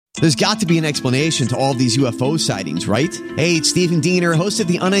There's got to be an explanation to all these UFO sightings, right? Hey, it's Stephen Diener, host of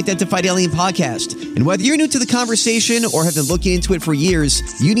the Unidentified Alien Podcast. And whether you're new to the conversation or have been looking into it for years,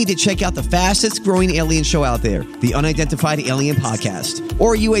 you need to check out the fastest growing alien show out there, the Unidentified Alien Podcast,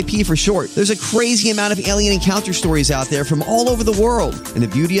 or UAP for short. There's a crazy amount of alien encounter stories out there from all over the world. And the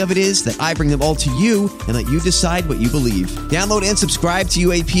beauty of it is that I bring them all to you and let you decide what you believe. Download and subscribe to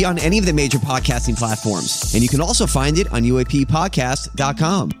UAP on any of the major podcasting platforms. And you can also find it on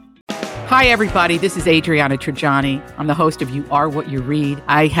UAPpodcast.com. Hi, everybody. This is Adriana Trajani. I'm the host of You Are What You Read.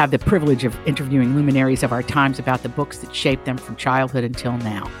 I have the privilege of interviewing luminaries of our times about the books that shaped them from childhood until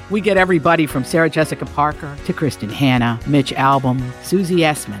now. We get everybody from Sarah Jessica Parker to Kristen Hanna, Mitch Albom, Susie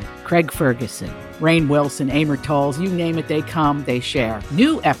Essman, Craig Ferguson, Rainn Wilson, Amor Tolls, you name it, they come, they share.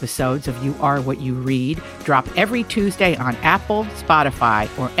 New episodes of You Are What You Read drop every Tuesday on Apple, Spotify,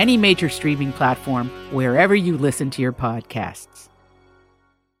 or any major streaming platform wherever you listen to your podcasts.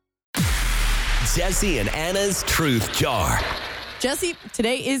 Jesse and Anna's Truth Jar. Jesse,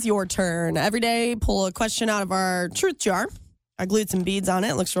 today is your turn. Every day, pull a question out of our truth jar. I glued some beads on it.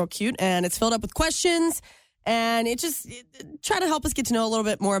 It looks real cute, and it's filled up with questions, and try to help us get to know a little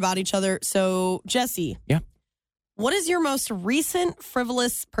bit more about each other. So, Jesse. Yeah. What is your most recent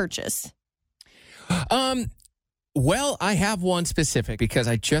frivolous purchase? Well, I have one specific because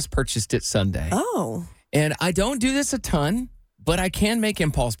I just purchased it Sunday. Oh. And I don't do this a ton, but I can make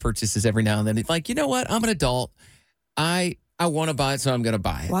impulse purchases every now and then. It's like, you know what? I'm an adult. I want to buy it, so I'm going to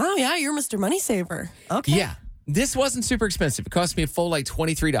buy it. Wow, yeah, you're Mr. Money Saver. Okay. Yeah. This wasn't super expensive. It cost me a full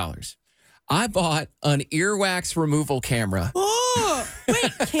 $23. I bought an earwax removal camera. Oh,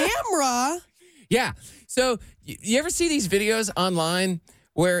 wait, camera? Yeah. So you ever see these videos online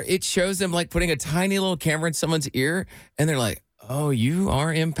where it shows them like putting a tiny little camera in someone's ear and they're like, oh, you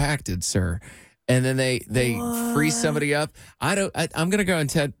are impacted, sir. And then they freeze somebody up. I'm going to go and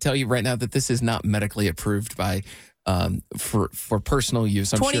tell you right now that this is not medically approved by for personal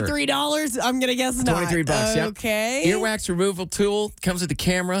use. I'm $23. I'm going to guess not. $23. Yep. Okay. Earwax removal tool comes with the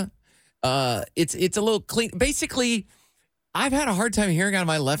camera. It's a little clean. Basically, I've had a hard time hearing out of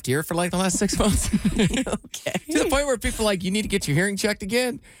my left ear for like the last 6 months. Okay. To the point where people are like, you need to get your hearing checked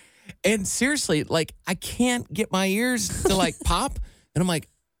again. And seriously, like I can't get my ears to like pop. And I'm like,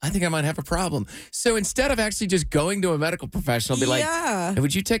 I think I might have a problem. So instead of actually just going to a medical professional, be like, hey,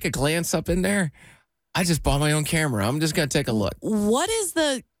 would you take a glance up in there? I just bought my own camera. I'm just going to take a look.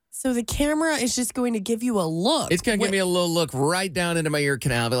 So the camera is just going to give you a look. It's going to give me a little look right down into my ear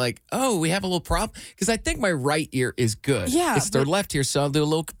canal. I'll be like, oh, we have a little problem? Because I think my right ear is good. Yeah. It's their left ear, so I'll do a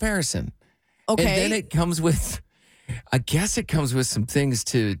little comparison. Okay. And then it comes with some things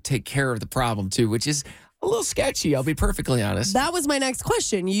to take care of the problem too, which is a little sketchy, I'll be perfectly honest. That was my next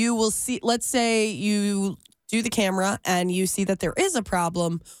question. You will see, let's say you do the camera and you see that there is a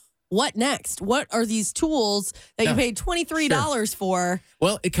problem. What next? What are these tools that you paid $23 for?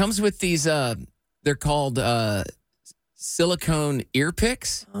 Well, it comes with these, they're called silicone ear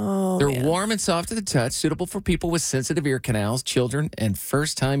picks. Oh, they're warm and soft to the touch, suitable for people with sensitive ear canals, children, and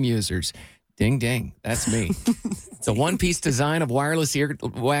first-time users. Ding, ding. That's me. It's a one-piece design of wireless ear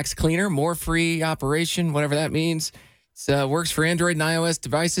wax cleaner, more free operation, whatever that means. It works for Android and iOS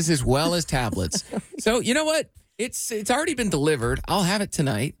devices as well as tablets. So, you know what? It's already been delivered. I'll have it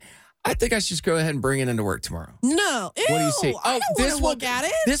tonight. I think I should just go ahead and bring it into work tomorrow. No. Ew, what do you see? I don't want to look at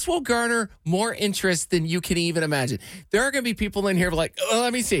it. This will garner more interest than you can even imagine. There are going to be people in here like, oh,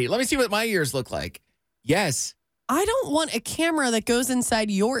 let me see. Let me see what my ears look like. Yes. I don't want a camera that goes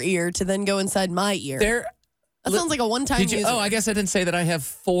inside your ear to then go inside my ear. That sounds like a one-time use. Oh, I guess I didn't say that I have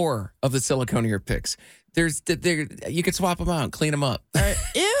 4 of the silicone ear picks. You could swap them out and clean them up.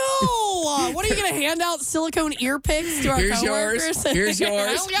 Ew! What are you going to hand out silicone ear picks to our coworkers? Here's yours.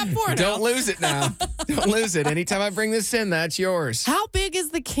 I only got 4 now. Don't lose it now. Don't lose it. Anytime I bring this in, that's yours. How big is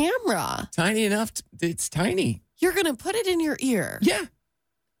the camera? Tiny enough. It's tiny. You're going to put it in your ear? Yeah.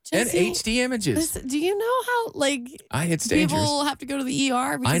 Jesse, and HD images. Do you know how, it's dangerous. People have to go to the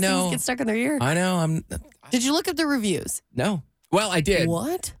ER because things get stuck in their ear? I know. Did you look up the reviews? No. Well, I did.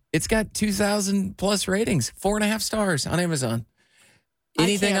 What? It's got 2,000 plus ratings, 4.5 stars on Amazon.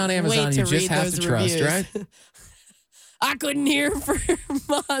 Anything on Amazon, you just have to trust, right? I couldn't hear for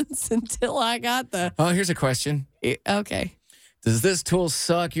months until I got the... Oh, here's a question. Okay. Does this tool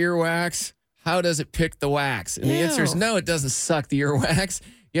suck earwax? How does it pick the wax? And the answer is no, it doesn't suck the earwax.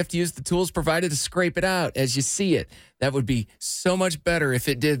 You have to use the tools provided to scrape it out as you see it. That would be so much better if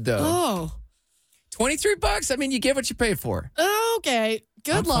it did, though. Oh. $23? I mean, you get what you pay for. Okay.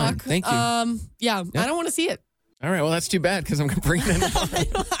 Good luck. Fine. Thank you. Yeah, I don't want to see it. All right. Well, that's too bad because I'm going to bring it in.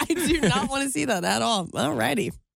 I do not want to see that at all. All righty.